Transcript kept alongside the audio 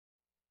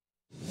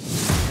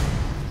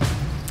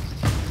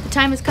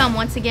time has come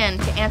once again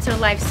to answer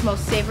life's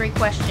most savory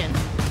question.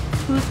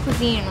 Whose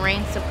cuisine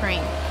reigns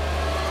supreme?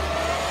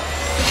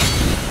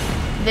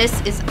 This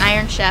is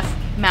Iron Chef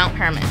Mount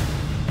Hermon.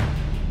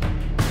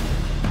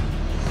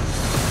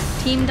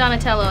 Team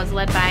Donatello is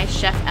led by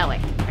Chef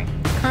Alec.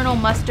 Colonel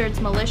Mustard's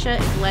Militia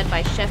is led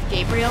by Chef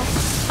Gabriel.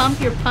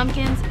 Pump Your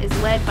Pumpkins is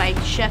led by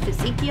Chef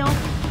Ezekiel.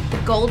 The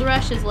Gold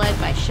Rush is led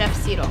by Chef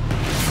Cyril.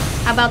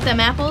 How About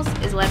Them Apples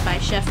is led by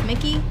Chef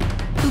Mickey.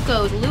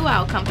 Kuko's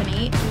Luau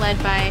Company, led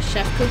by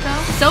Chef Kuko.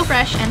 So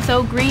Fresh and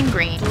So Green,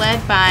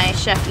 led by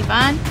Chef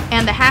Yvonne.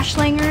 And the Hash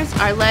Slingers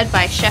are led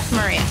by Chef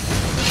Maria.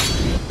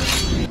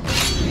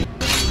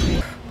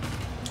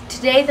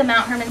 Today, the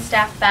Mount Hermon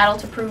staff battle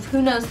to prove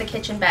who knows the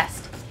kitchen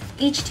best.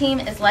 Each team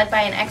is led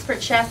by an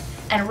expert chef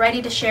and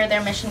ready to share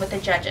their mission with the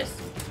judges.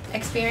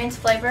 Experience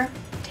flavor,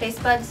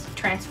 taste buds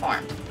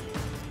transformed.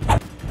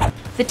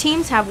 The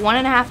teams have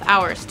 1.5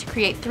 hours to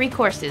create 3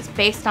 courses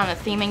based on a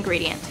theme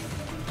ingredient.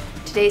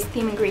 Today's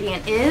theme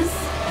ingredient is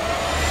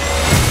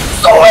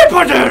sweet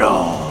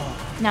potato!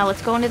 Now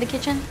let's go into the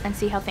kitchen and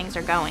see how things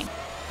are going.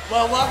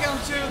 Well, welcome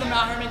to the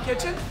Mount Hermon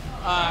kitchen.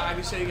 I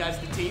can show you guys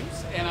the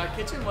teams in our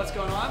kitchen, what's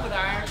going on with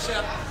our Iron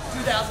Chef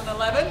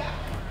 2011.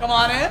 Come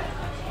on in.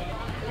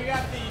 We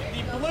got the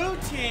blue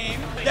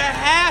team, the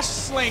Hash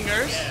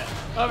Slingers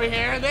over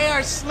here. They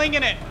are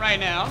slinging it right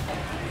now.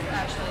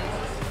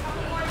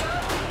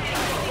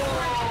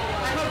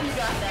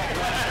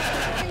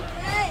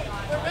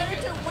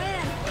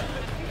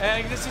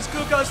 And this is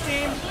Kuko's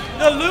team,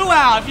 the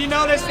Luau. If you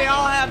notice, they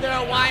all have their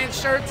Hawaiian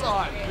shirts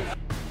on.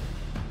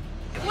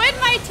 Would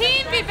my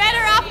team be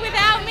better off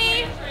without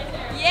me?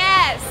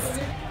 Yes.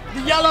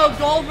 The yellow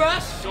Gold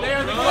Rush. They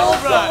are the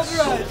Gold Rush.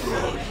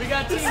 We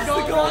got Team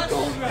Gold Rush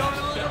going on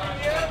over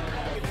here.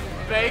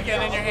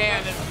 Bacon in your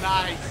hand is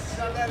nice.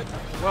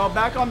 Well,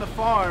 back on the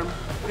farm,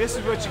 this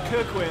is what you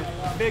cook with,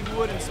 big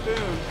wooden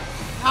spoon.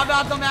 How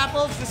about them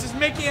apples? This is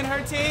Mickey and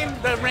her team,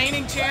 the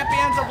reigning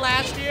champions of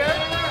last year.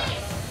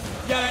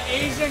 Got an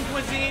Asian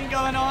cuisine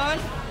going on.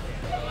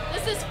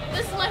 This is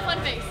my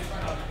fun face.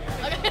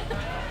 Okay.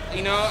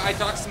 You know, I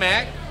talk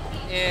smack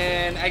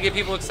and I get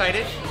people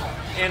excited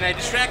and I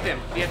distract them.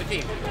 We have a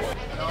team.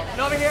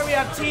 And over here we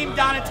have Team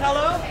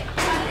Donatello.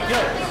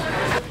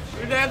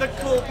 They're the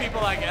cool people,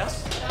 I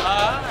guess.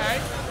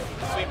 Alright.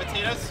 Sweet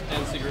potatoes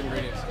and secret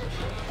ingredients.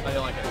 How do you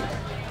like it?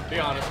 Be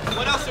honest.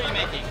 What else are you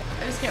making?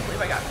 I just can't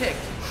believe I got picked.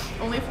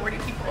 Only 40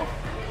 people.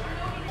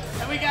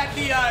 And we got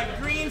the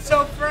Green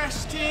So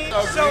Fresh team,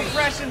 So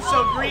Fresh and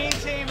So Green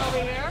team over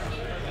here.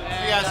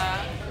 And,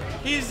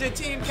 he's the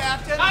team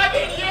captain.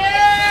 Ivan,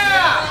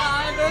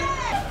 yeah! Ivan.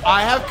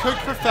 I have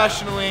cooked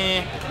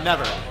professionally,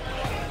 never.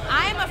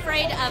 I'm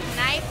afraid of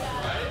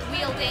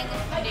knife-wielding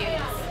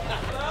dudes.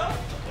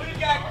 We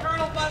got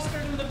Colonel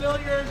Mustard in the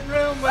billiard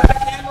room with the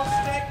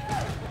candlestick.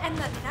 And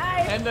the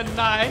knife. And the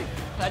knife.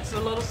 That's a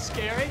little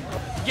scary.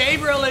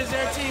 Gabriel is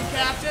their team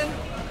captain,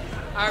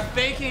 our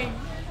baking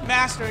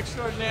master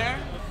extraordinaire.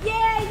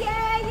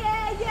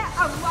 Yeah,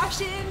 I'm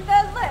washing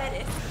the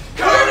lettuce.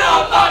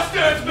 Colonel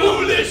Mustard's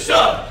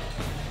Militia!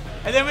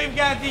 And then we've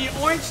got the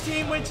orange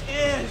team, which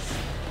is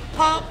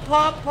Pump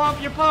Your Pumpkins. Pump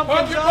your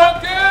pumpkins!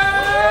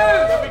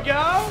 There we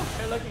go.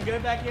 They're looking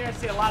good back here. I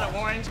see a lot of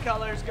orange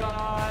colors going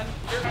on.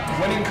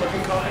 Winning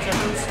cooking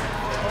competitions.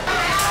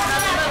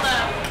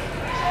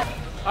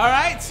 All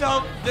right,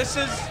 so this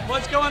is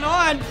what's going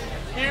on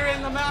here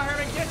in the Mount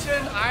Hermon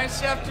kitchen, Iron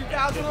Chef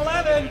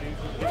 2011.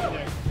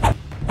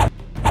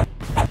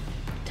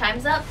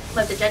 Time's up.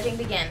 Let the judging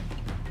begin.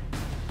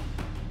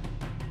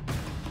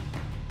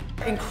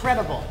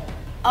 Incredible.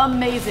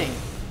 Amazing.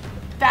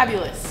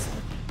 Fabulous.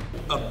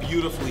 A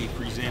beautifully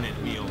presented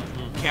meal.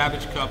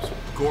 Cabbage cups,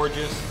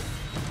 gorgeous.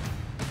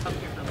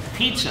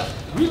 Pizza,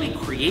 really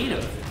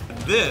creative.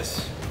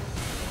 This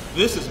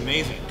is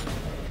amazing.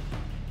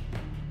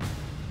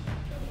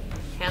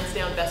 Hands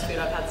down, best food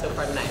I've had so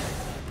far tonight.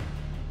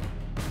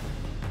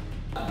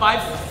 By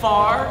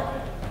far,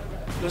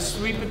 the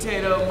sweet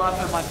potato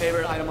muffin, my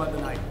favorite item of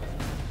the night.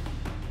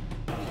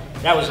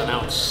 That was an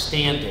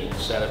outstanding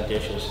set of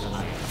dishes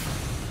tonight.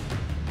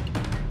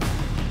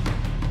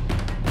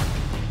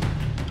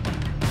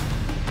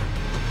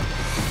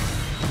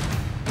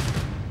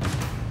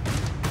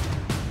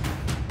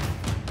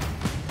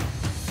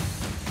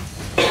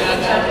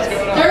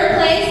 Third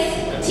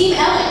place, Team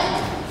Alec.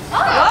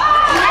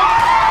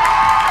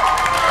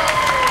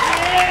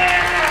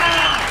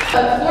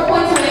 But 4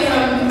 points away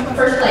from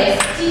first place,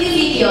 Team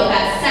Ezekiel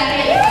at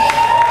second.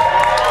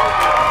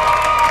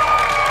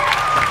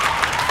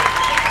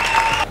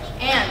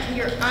 And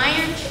your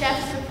Iron Chef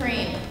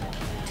Supreme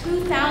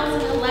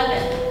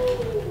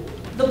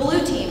 2011, the blue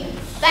team,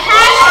 the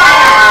Hash.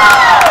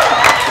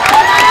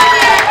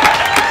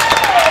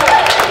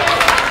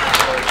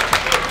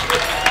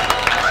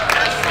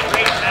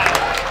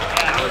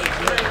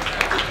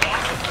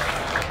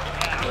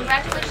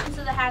 Congratulations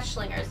to the Hash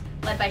Slingers,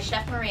 led by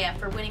Chef Maria,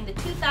 for winning the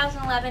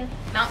 2011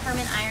 Mount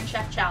Hermon Iron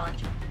Chef Challenge.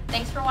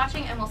 Thanks for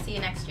watching, and we'll see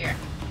you next year.